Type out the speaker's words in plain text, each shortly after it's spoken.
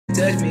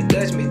touch me,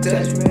 touch me,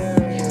 touch me.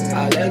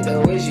 I like the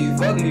way she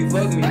fuck me,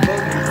 fuck me,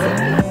 fuck me, fuck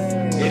me.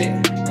 Hit it,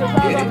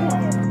 hit it,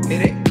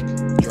 hit it,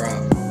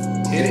 drop.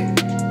 Hit it,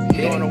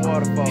 hit it,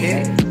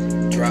 hit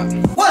it, drop.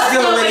 What's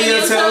good with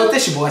YouTube?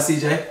 This your boy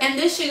CJ. And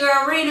this your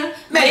girl RINA.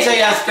 Make sure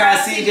y'all subscribe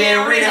CJ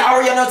and RINA. I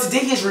already know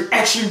today's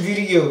reaction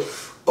video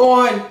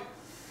on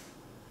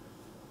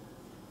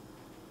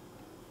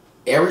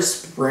Aries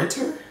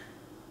Spears.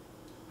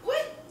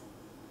 What?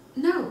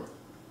 No.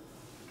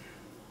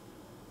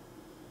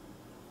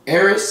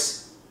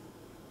 Aries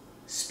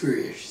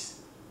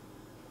Spears.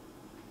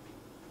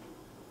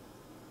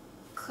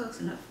 Close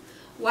enough.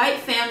 White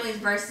families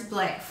versus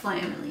black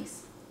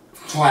families.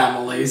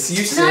 Families.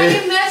 You said. Now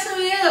you messing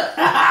me up.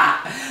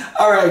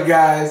 Alright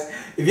guys.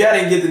 If y'all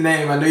didn't get the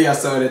name, I know y'all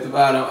saw it at the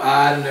bottom.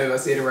 I don't know if I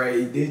said it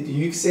right. Did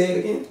you say it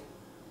again?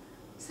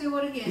 Say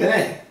what again? The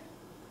name.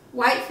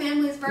 White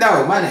families versus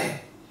No, my name.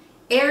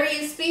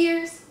 Aries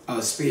Spears?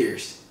 Oh,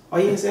 Spears. Oh,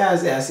 you didn't say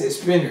I said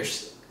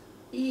Spinners.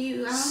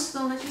 I was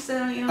gonna let you say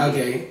it on your own.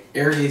 Okay,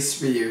 Aries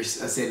Spears.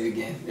 I said it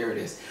again. There it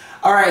is.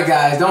 Alright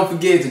guys, don't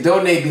forget to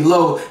donate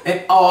below.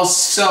 And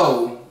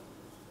also,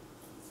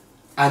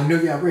 I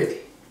know y'all ready.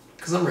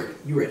 Because I'm ready.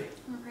 You ready?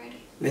 I'm ready.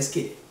 Let's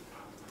get it.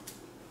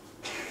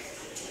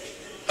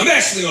 I'm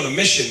actually on a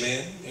mission,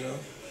 man, you know.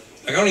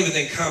 Like, I don't even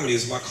think comedy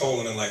is my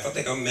calling in life. I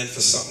think I'm meant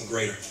for something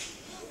greater.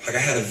 Like, I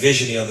had a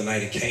vision the other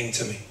night. It came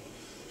to me.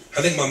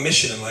 I think my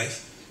mission in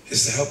life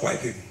is to help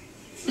white people.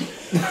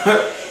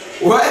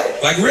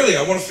 What? Like, really,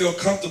 I want to feel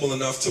comfortable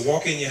enough to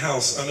walk in your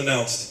house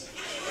unannounced.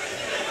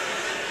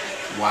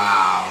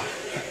 Wow.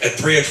 At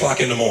 3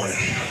 o'clock in the morning.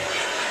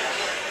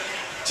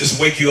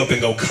 Just wake you up and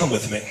go, come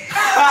with me.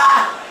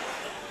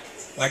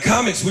 Like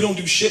comics, we don't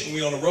do shit when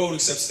we on the road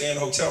except stay in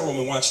a hotel room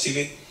and watch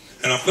TV.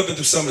 And I'm flipping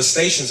through some of the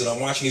stations and I'm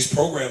watching these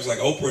programs like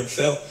Oprah and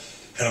Phil,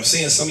 and I'm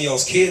seeing some of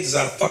y'all's kids is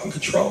out of fucking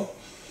control.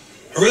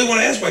 I really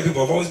want to ask white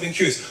people, I've always been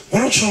curious, why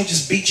don't y'all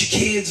just beat your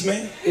kids,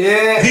 man?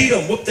 Yeah. Beat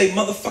them, whoop they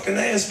motherfucking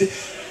ass.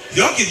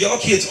 Y'all give y'all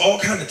kids all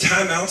kind of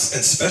timeouts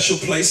and special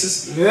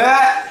places.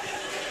 Yeah.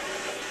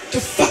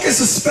 The fuck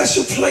is a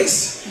special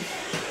place?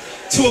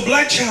 To a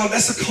black child,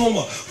 that's a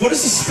coma. What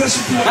is a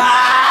special place?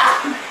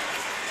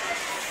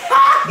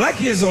 Black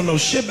kids don't know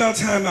shit about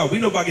timeout. We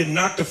know about getting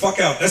knocked the fuck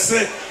out. That's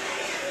it.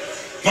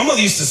 My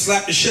mother used to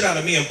slap the shit out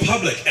of me in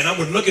public, and I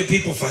would look at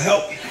people for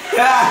help.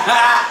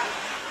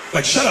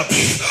 Like, shut up.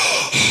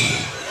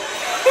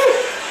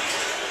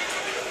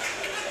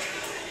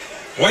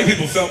 White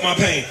people felt my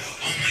pain.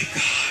 Oh my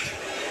God.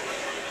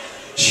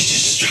 She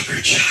just struck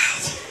her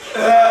child.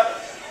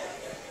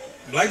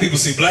 Black people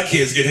see black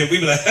kids get hit, we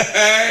be like,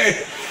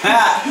 hey,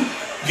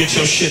 get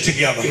your shit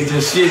together. Get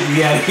your shit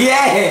together.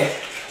 Yeah.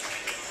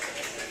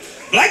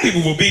 Black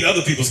people will beat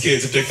other people's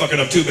kids if they fucking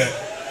up too bad.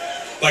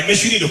 Like,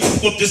 miss, you need to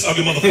whoop this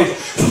ugly motherfucker.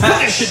 Put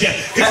that shit down.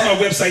 Here's my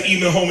website,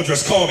 email, home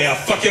address. Call me. I'll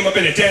fuck him up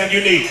any time you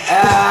need. You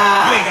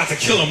ain't got to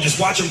kill him. Just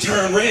watch him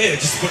turn red.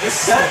 Just put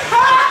this.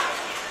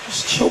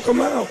 Just choke him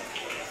out.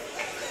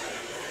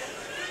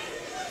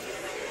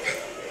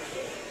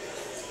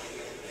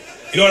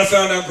 You know what I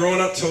found out growing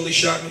up? Totally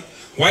shocked me.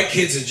 White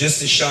kids are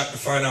just as shocked to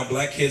find out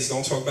black kids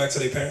don't talk back to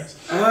their parents.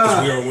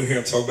 Because we hear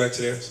them talk back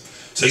to theirs.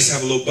 So I used to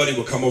have a little buddy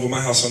would come over my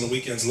house on the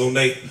weekends, little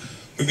Nate.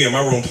 We'd be in my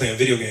room playing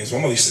video games. My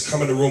mother used to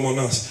come in the room on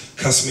us,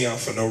 cuss me out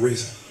for no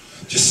reason.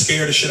 Just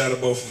scare the shit out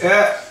of both of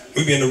them.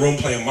 We'd be in the room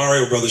playing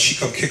Mario Brothers. She'd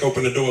come kick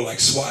open the door like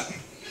SWAT.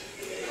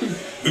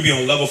 We'd be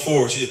on level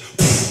 4. She'd,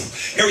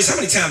 Aries, how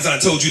many times I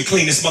told you to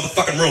clean this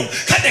motherfucking room?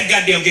 Cut that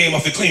goddamn game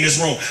off and clean this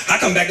room. I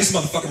come back, this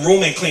motherfucking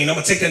room ain't clean. I'm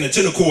gonna take that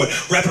Nintendo cord,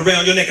 wrap it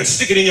around your neck and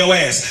stick it in your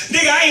ass.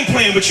 Nigga, I ain't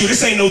playing with you.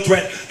 This ain't no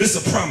threat. This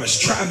is a promise.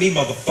 Try me,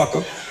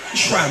 motherfucker.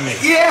 Try me.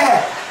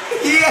 Yeah.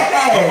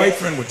 Yeah. My white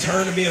friend would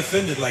turn to me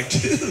offended like,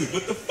 dude,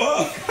 what the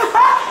fuck?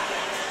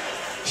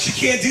 She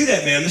can't do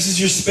that, man. This is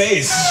your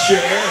space. This is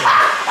your area.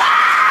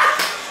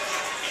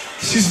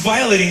 She's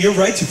violating your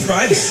right to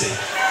privacy.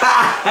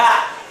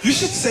 You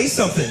should say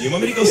something. You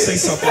want me to go say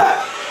something?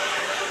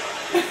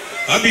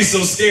 I'd be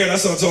so scared. I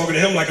started talking to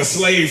him like a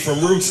slave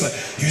from Roots. Like,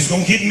 you was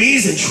gonna get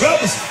me's in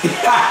trouble.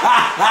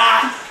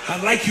 I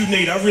like you,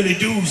 Nate. I really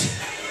do.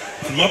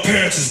 And my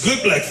parents is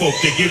good black folk.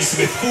 They gives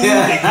me food.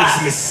 They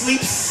gives me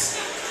sleeps.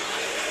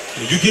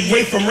 You get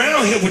away from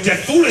around here with that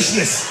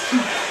foolishness.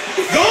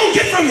 Go on,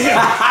 get from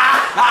here.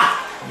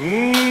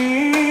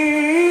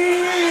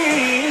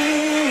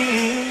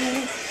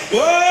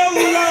 Whoa,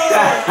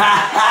 Lord.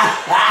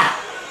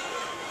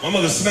 My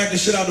mother smacked the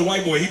shit out of the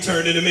white boy. He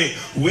turned into me.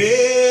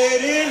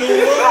 Wait in the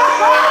world.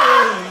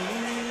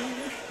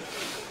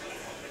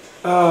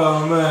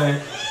 Oh,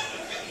 man.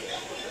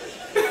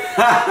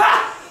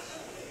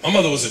 My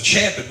mother was a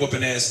champ at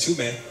whooping ass too,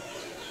 man.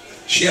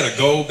 She had a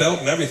gold belt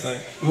and everything.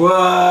 What?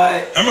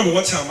 I remember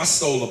one time I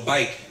stole a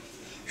bike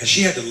and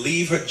she had to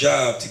leave her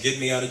job to get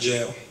me out of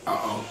jail.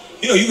 Uh-oh.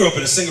 You know, you grew up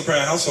in a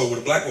single-parent household with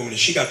a black woman and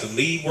she got to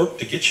leave work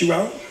to get you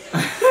out?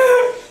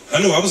 I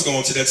knew I was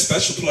going to that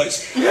special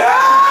place.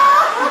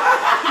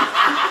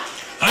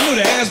 I knew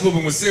the ass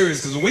whooping was serious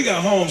because when we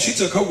got home, she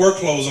took her work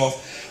clothes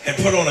off and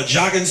put on a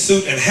jogging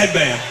suit and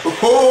headband.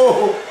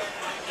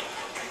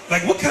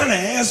 Like, what kind of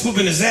ass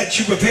whooping is that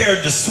you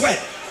prepared to sweat?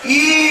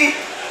 She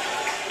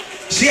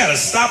had a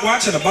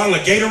stopwatch and a bottle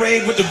of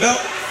Gatorade with the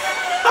belt.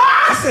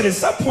 I said, at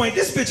some point,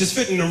 this bitch is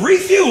fitting to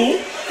refuel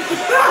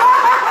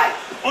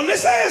on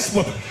this ass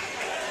whooping.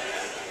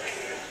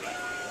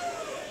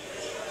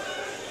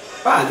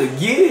 About to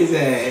get his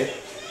ass.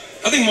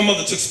 I think my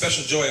mother took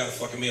special joy out of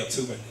fucking me up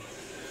too, man.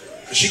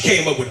 She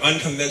came up with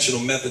unconventional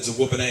methods of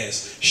whooping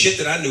ass. Shit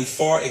that I knew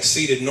far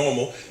exceeded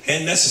normal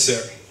and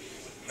necessary.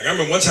 Like, I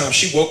remember one time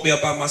she woke me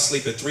up out of my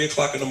sleep at 3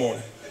 o'clock in the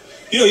morning.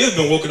 You know, you've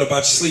been woken up out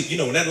your sleep. You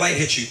know, when that light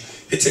hits you,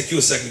 it take you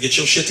a second to get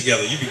your shit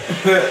together. You be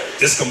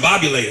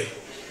discombobulated.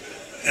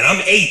 And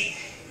I'm 8.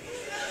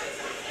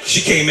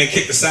 She came in,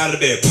 kicked the side of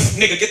the bed.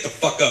 Nigga, get the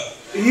fuck up.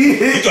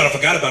 You thought I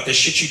forgot about that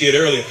shit you did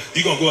earlier.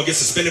 You gonna go and get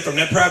suspended from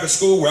that private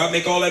school where I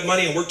make all that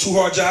money and work 2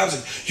 hard jobs,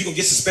 and you gonna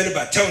get suspended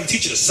by telling the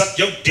teacher to suck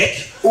your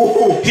dick?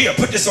 Ooh. Here,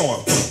 put this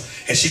on.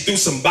 And she threw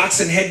some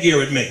boxing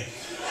headgear at me.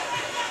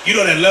 You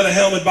know that leather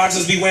helmet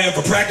boxers be wearing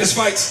for practice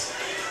fights?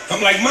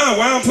 I'm like, Mom,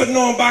 why I'm putting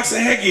on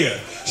boxing headgear?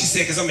 She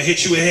said, because I'm gonna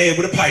hit you in the head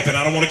with a pipe and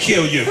I don't want to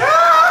kill you.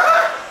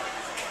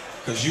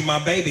 Because you my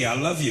baby, I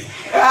love you.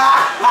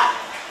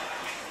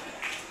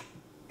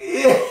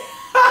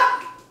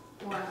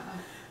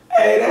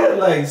 Hey, that's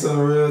like some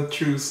real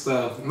true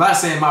stuff. I'm not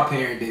saying my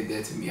parent did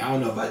that to me. I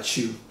don't know about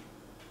you.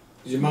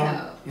 Did your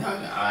mom? No.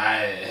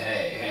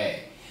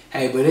 Hey,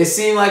 but it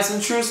seemed like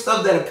some true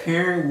stuff that a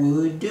parent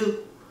would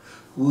do.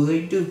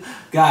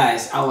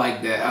 Guys, I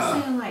like that.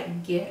 It seemed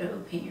like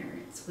ghetto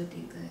parents would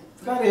do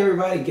that. Not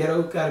everybody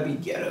ghetto gotta be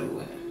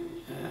ghetto.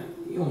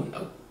 You don't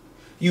know.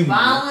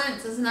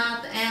 Violence is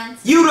not the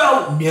answer. You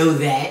don't know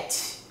that.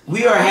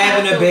 We are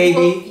having a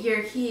baby.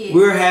 Your kid.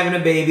 We're having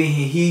a baby and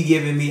he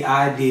giving me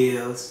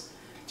ideals.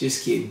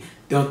 Just kidding.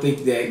 Don't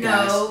think that,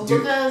 guys. No,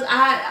 because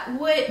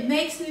what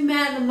makes me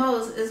mad the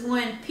most is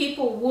when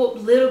people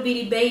whoop little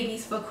bitty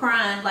babies for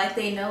crying like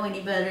they know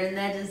any better, and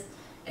that just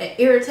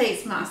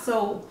irritates my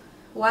soul.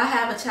 Why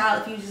have a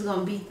child if you're just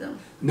gonna beat them?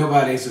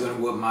 Nobody's gonna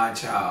whoop my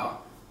child.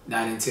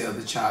 Not until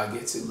the child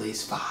gets at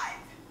least 5.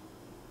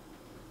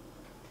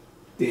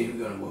 Then you're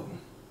gonna whoop them.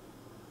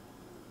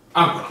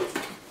 I'm gonna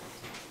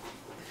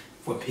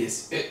whoop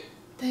his.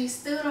 They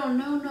still don't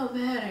know no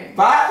better.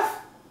 5?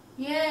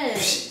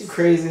 Yes. You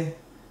crazy?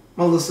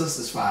 My little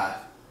sister's 5.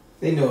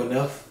 They know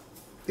enough.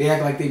 They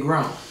act like they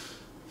grown.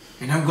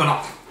 And I'm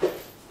gonna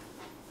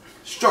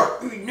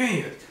start eating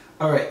it.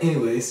 Alright,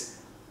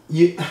 anyways.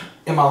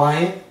 Am I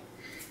lying?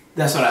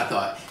 That's what I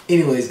thought.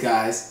 Anyways,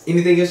 guys.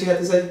 Anything else you have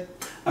to say?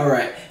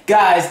 Alright.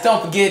 Guys,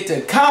 don't forget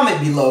to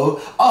comment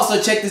below. Also,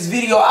 check this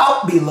video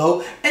out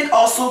below. And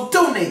also,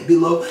 donate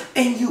below.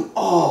 And you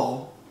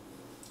all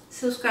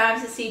subscribe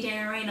to CJ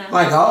and RINA.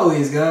 Like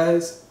always,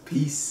 guys.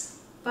 Peace.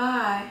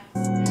 Bye.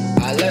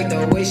 I like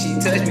the way she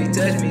touch me.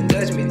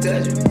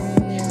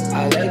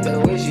 I like the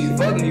way she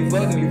fuck me.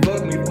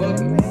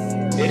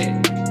 Hit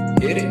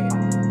it,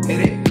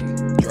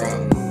 drop.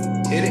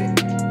 Hit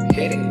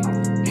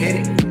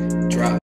it,